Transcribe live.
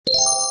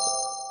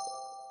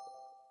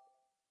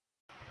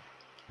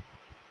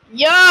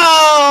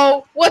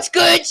Yo, what's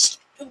good?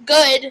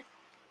 Good.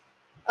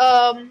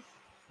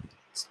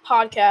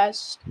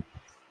 Podcast.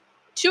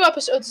 2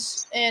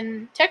 episodes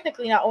in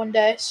technically not one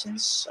day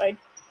since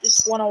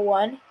it's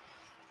 101.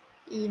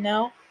 You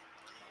know.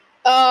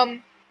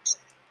 Um.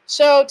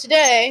 So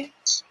today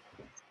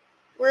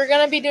we're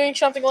gonna be doing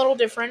something a little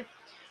different.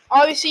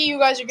 Obviously, you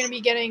guys are gonna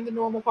be getting the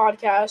normal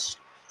podcast,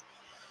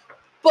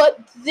 but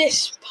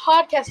this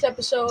podcast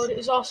episode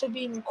is also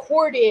being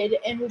recorded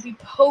and will be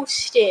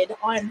posted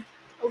on.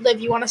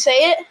 Olivia, you want to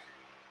say it?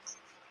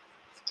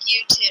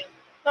 YouTube.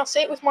 No,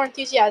 say it with more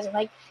enthusiasm,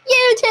 like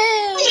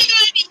YouTube.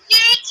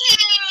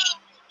 YouTube.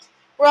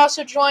 We're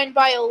also joined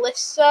by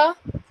Alyssa.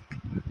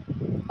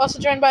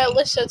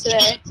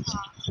 Today.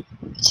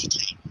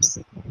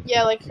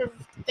 Yeah, like her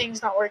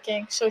thing's not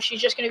working, so she's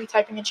just gonna be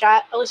typing in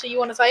chat. Alyssa, you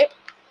want to type?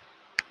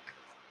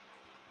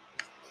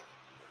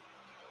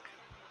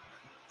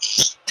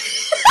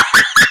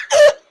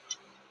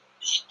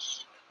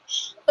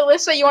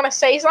 Alyssa, you want to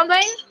say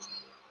something?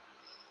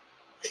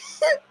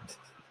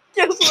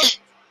 Yes.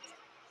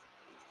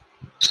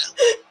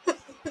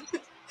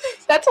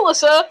 That's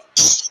Alyssa.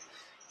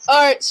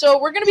 Alright, so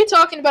we're gonna be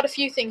talking about a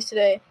few things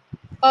today.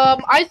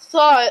 I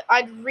thought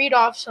I'd read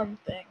off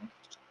something.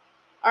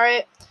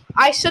 Alright.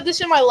 I said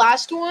this in my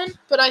last one,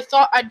 but I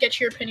thought I'd get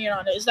your opinion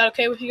on it. Is that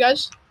okay with you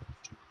guys?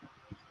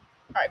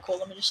 Alright, cool.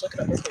 Let me just look it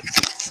up real quick.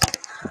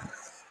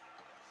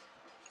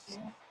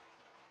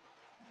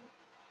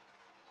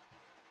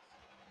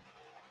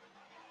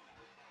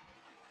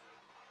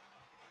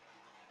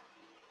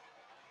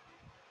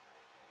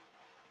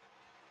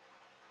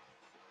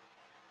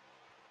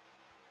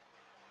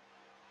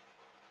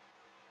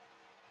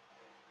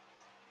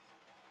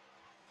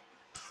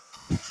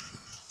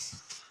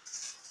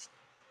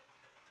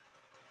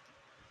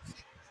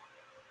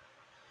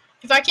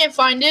 If I can't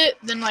find it,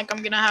 then I'm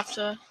gonna have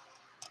to.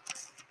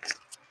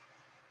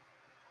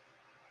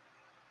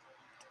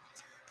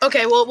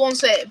 Okay, well, it won't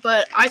say it,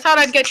 but I thought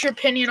I'd get your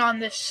opinion on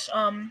this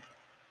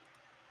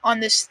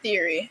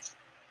theory.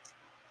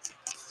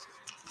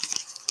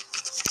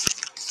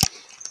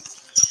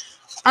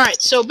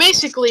 Alright, so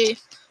basically,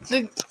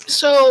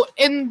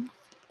 in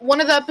one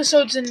of the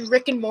episodes in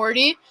Rick and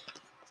Morty,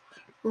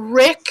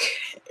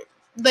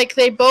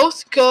 they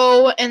both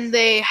go and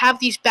they have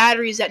these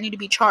batteries that need to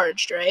be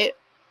charged, right?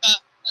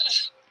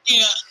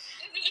 Yeah.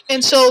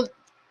 And so,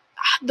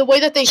 the way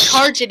that they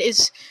charge it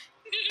is,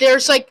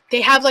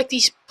 they have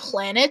these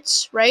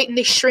planets, right? And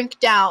they shrink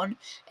down,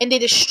 and they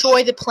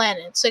destroy the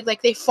planets.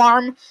 Like they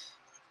farm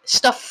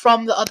stuff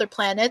from the other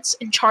planets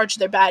and charge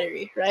their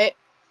battery, right?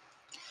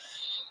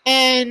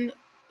 And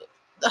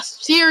a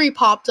theory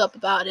popped up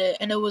about it,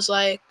 and it was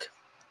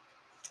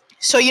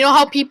so you know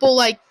how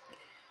people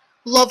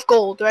love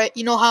gold, right?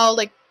 You know how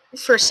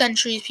for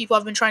centuries people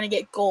have been trying to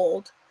get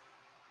gold.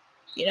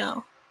 You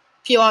know,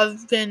 people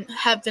have been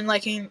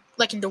liking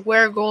to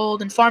wear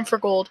gold and farm for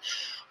gold.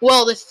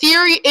 Well, the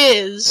theory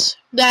is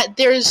that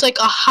there's a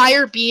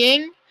higher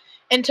being,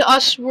 and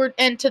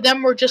to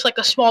them we're just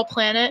a small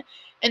planet,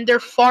 and they're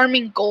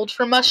farming gold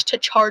from us to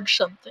charge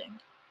something.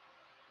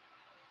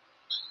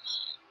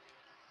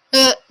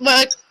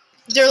 But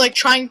they're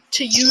trying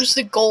to use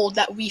the gold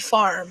that we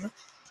farm,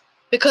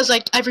 because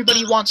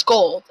everybody wants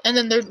gold, and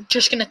then they're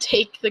just gonna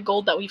take the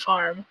gold that we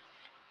farm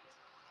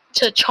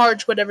to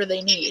charge whatever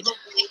they need.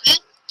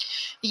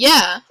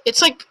 Yeah,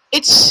 it's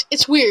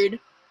it's weird.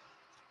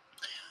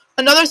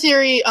 Another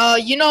theory,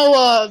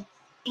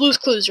 Blue's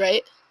Clues,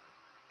 right?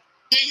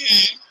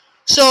 Mm-hmm.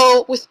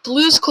 So with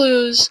Blue's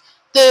Clues,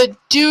 the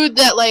dude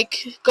that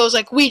goes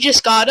we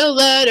just got a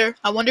letter,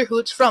 I wonder who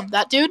it's from.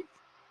 That dude.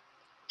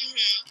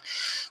 Mm-hmm.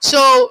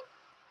 So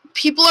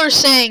people are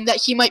saying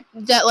that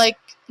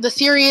the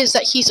theory is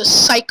that he's a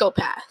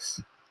psychopath,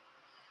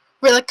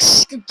 or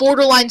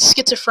borderline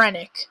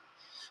schizophrenic,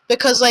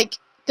 because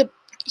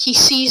he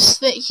sees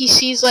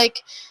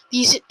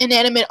these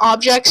inanimate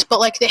objects,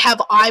 but they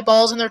have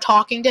eyeballs and they're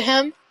talking to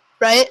him,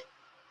 right?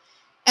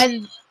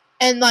 And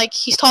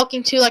he's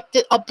talking to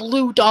a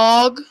blue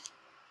dog,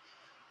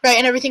 right?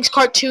 And everything's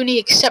cartoony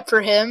except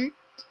for him.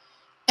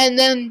 And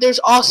then there's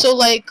also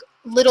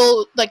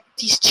little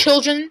these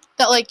children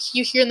that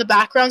you hear in the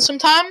background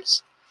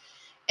sometimes.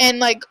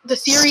 And the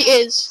theory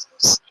is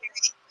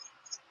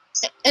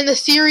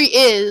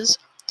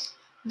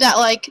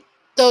that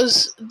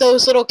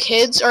those little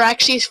kids are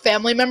actually his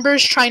family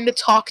members trying to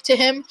talk to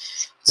him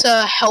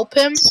to help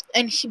him,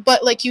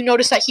 but you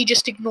notice that he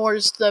just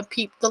ignores the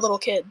little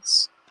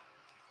kids.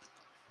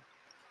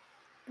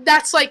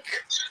 That's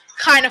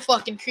kind of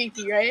fucking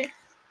creepy, right?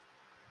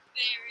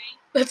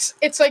 Very.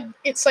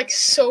 It's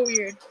so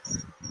weird.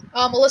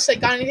 Alyssa,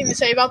 got anything to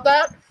say about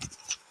that?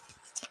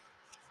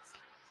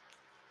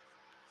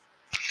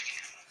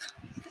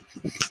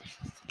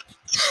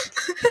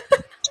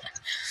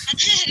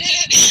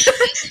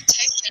 Hasn't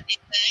typed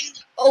anything.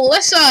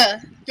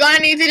 Alyssa, you got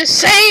anything to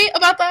say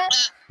about that?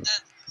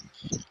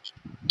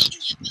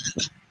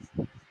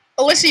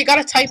 Alyssa, you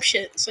gotta type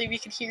shit so we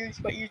can hear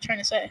what you're trying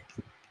to say.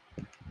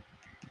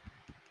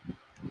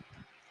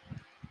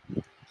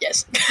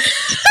 Yes.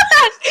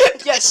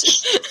 Yes.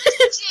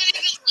 It's not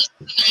even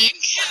listening.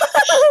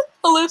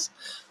 Alyssa.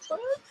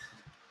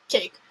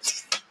 Cake.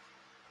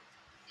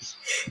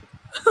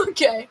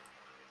 Okay.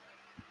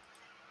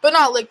 But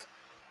not like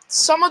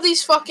some of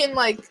these fucking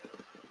like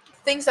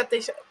things that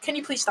they. Can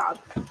you please stop?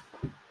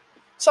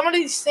 Some of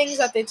these things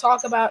that they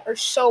talk about are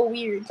so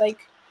weird. Like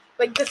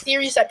the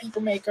theories that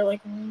people make are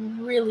like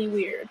really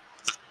weird.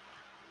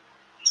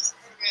 For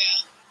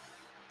real.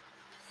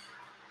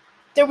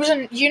 There was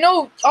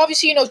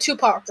obviously you know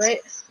Tupac, right?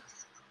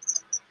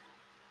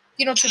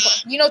 You know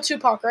Tupac. You know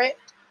Tupac, right?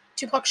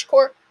 Tupac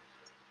Shakur,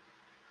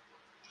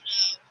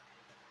 No.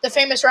 the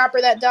famous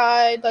rapper that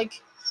died.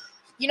 Like,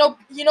 you know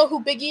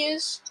who Biggie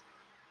is?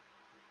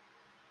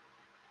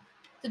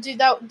 The dude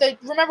that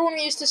remember when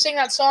we used to sing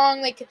that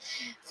song like,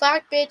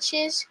 "Fuck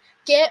bitches,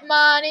 get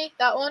money."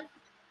 That one.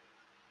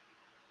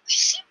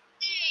 Yeah.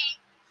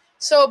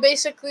 So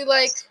basically,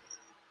 like,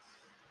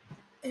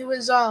 it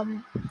was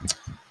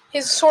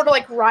his sort of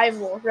like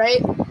rival,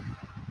 right?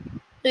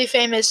 Really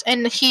famous,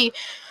 and he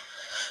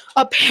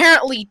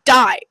apparently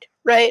died,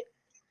 right?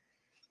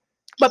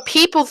 But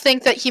people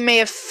think that he may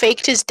have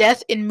faked his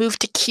death and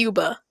moved to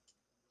Cuba.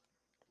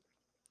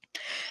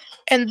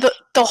 And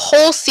the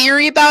whole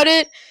theory about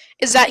it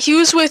is that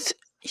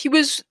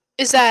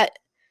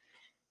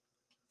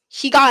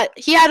he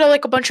had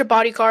like a bunch of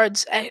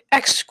bodyguards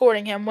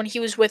escorting him when he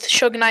was with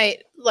Suge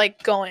Knight,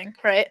 like going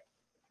right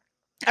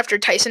after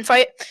Tyson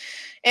fight.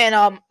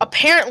 And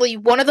apparently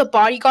one of the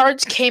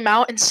bodyguards came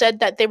out and said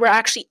that they were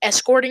actually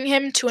escorting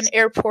him to an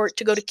airport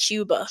to go to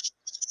Cuba,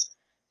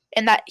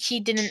 and that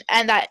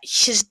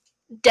his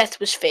death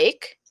was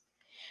fake.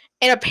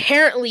 And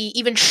apparently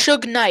even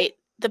Suge Knight,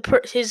 the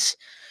person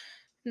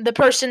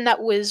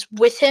that was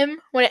with him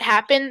when it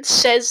happened,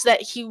 says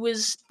that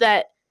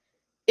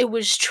it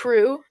was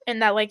true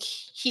and that like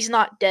he's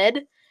not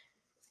dead,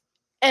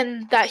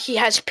 and that he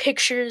has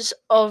pictures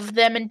of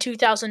them in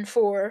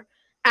 2004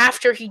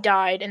 after he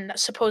died in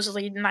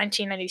supposedly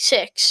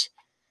 1996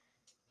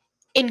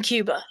 in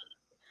Cuba.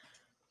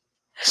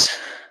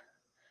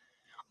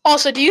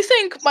 Also, do you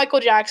think Michael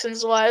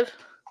Jackson's alive?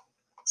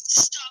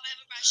 Stop. I have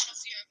a rational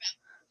fear about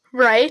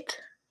Right?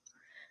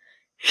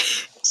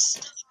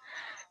 Stop.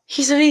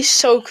 He's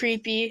so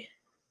creepy.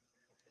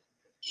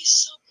 He's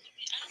so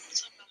creepy. I don't want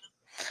to talk about him.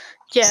 I'm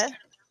Yeah. scared of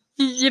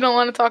him. You don't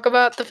want to talk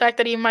about the fact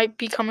that he might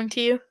be coming to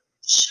you?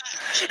 Shut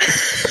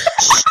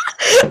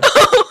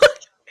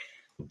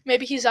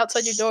Maybe he's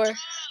outside your door. Stop.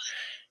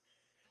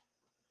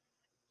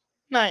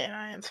 No,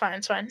 yeah, it's fine,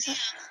 it's fine. Damn. I'm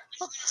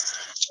going to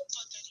slap the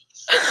fuck out of you.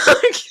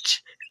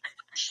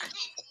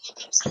 Look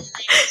up some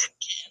rings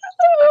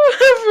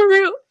and For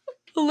real.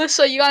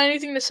 Alyssa, you got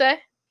anything to say?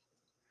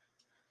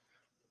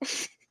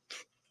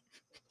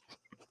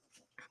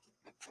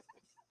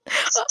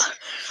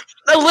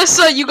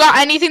 Alyssa, you got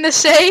anything to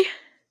say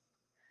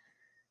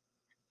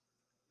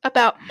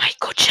about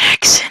Michael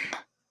Jackson?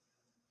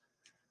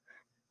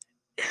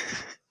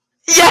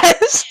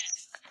 Yes.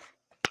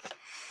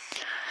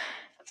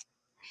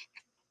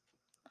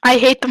 I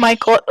hate the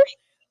Michael.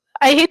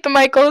 I hate the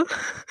Michael.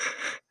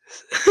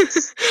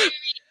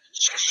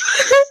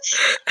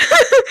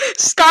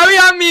 Sorry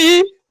on me.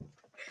 And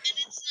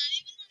it's not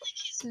even like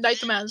his Night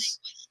the bad, Maz.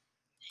 like,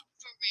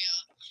 for real.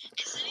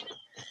 It's not even bad,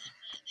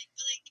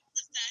 but like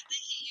the fact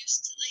that he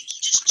used to like he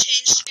just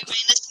changed to be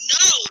wearing this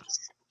nose.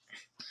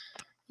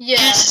 Yeah.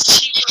 And his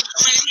cheekbones.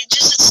 Oh my god, he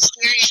just is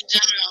scary in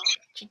general.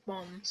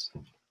 Cheekbones.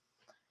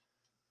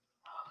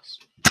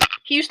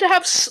 He used to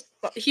have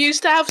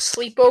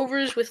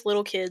sleepovers with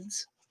little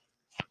kids.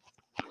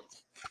 Oh my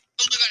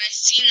god, I've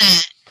seen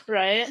that.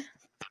 Right?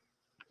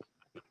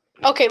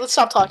 Okay, let's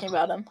stop talking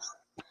about him.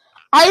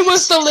 I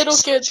was the little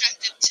so kid.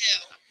 attractive too.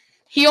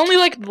 He only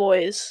liked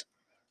boys.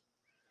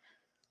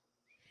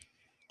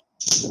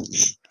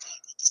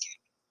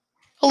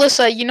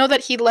 Alyssa, you know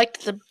that he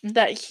liked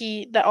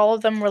that all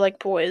of them were like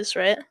boys,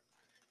 right?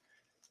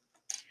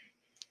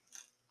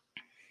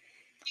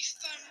 You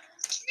found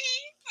me?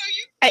 Are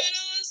you good,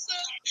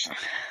 Alyssa?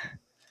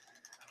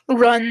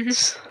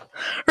 Runs.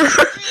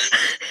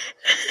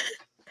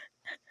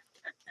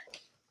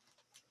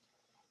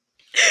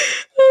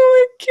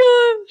 Oh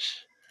my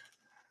gosh.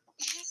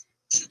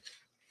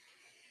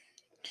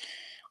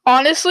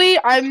 Honestly,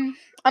 I'm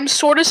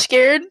sort of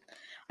scared.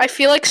 I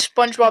feel like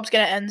SpongeBob's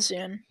gonna end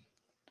soon.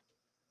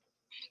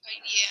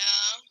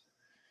 Yeah.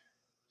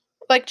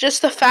 Like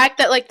just the fact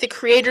that like the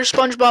creator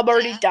SpongeBob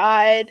already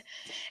died,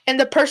 and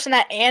the person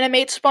that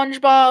animates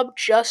SpongeBob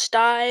just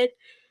died.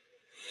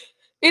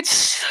 It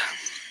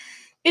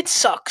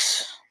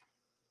sucks.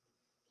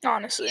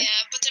 Honestly. Yeah,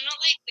 but they're not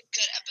like the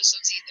good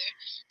episodes either.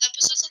 The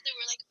episodes that they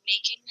were like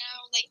making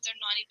now, like they're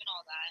not even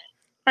all that.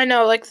 I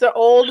know, like the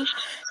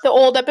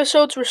old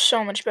episodes were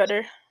so much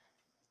better.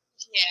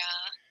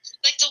 Yeah.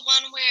 Like the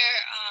one where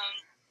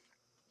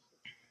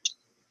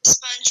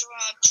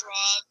SpongeBob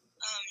draws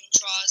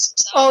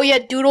himself. Oh yeah,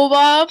 Doodle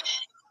Bob.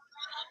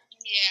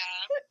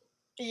 Yeah.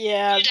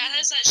 Yeah. Your dad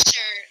has that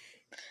shirt.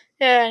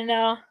 Yeah, I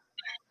know.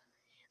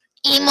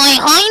 Imoy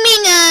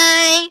Hoiming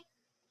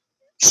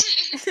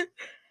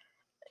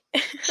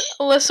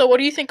Alyssa, what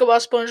do you think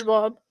about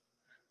SpongeBob?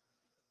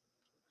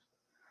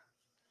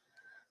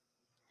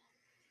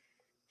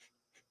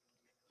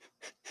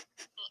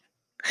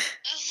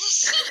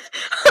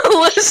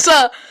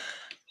 Alyssa,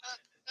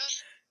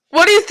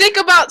 what do you think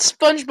about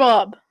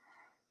SpongeBob?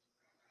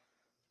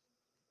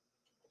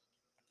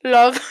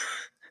 Love.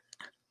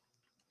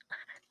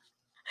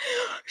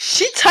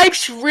 She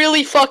types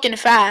really fucking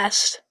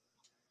fast.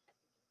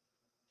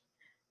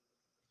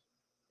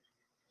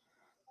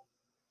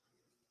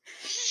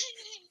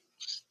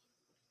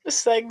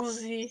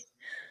 Sexy.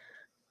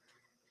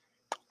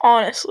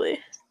 Honestly.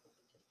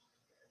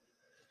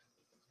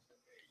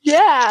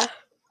 Yeah.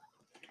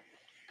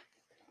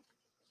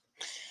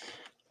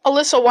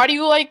 Alyssa, why do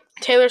you like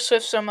Taylor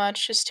Swift so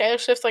much? Is Taylor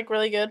Swift like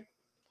really good?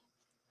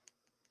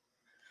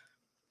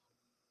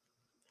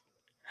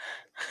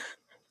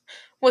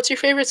 What's your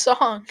favorite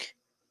song?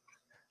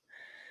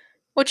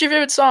 What's your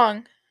favorite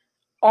song?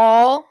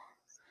 All.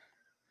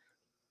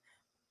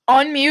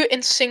 Unmute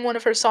and sing one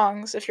of her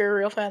songs if you're a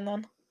real fan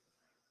then.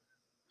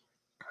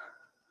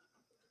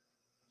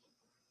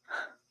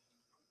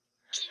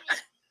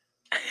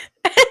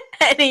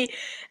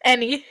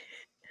 Any.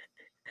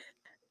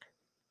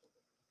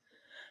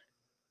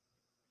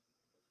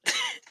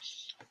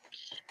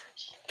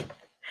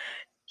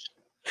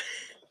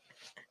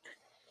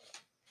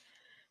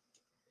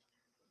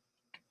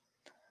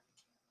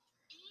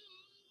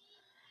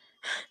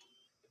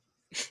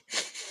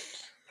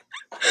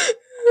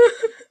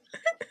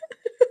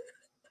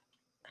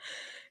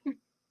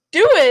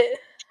 Do it.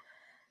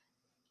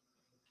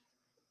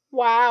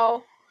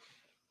 Wow.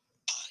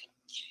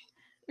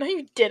 No,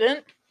 you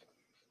didn't.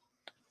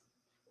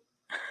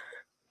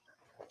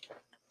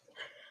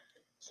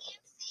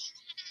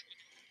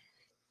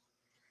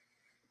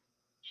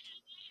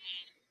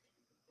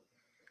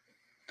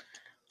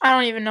 I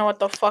don't even know what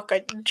the fuck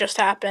just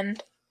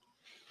happened.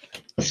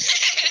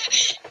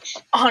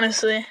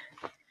 Honestly.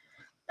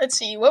 Let's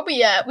see, what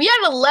we at? We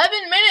had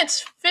 11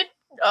 minutes.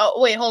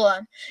 Oh, wait, hold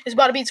on. It's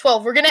about to be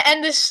 12. We're gonna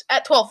end this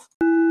at 12.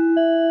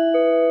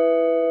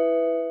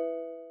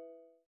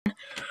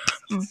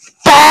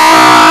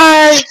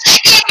 Bye!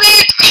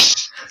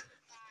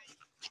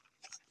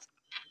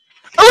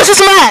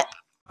 Alyssa's Matt!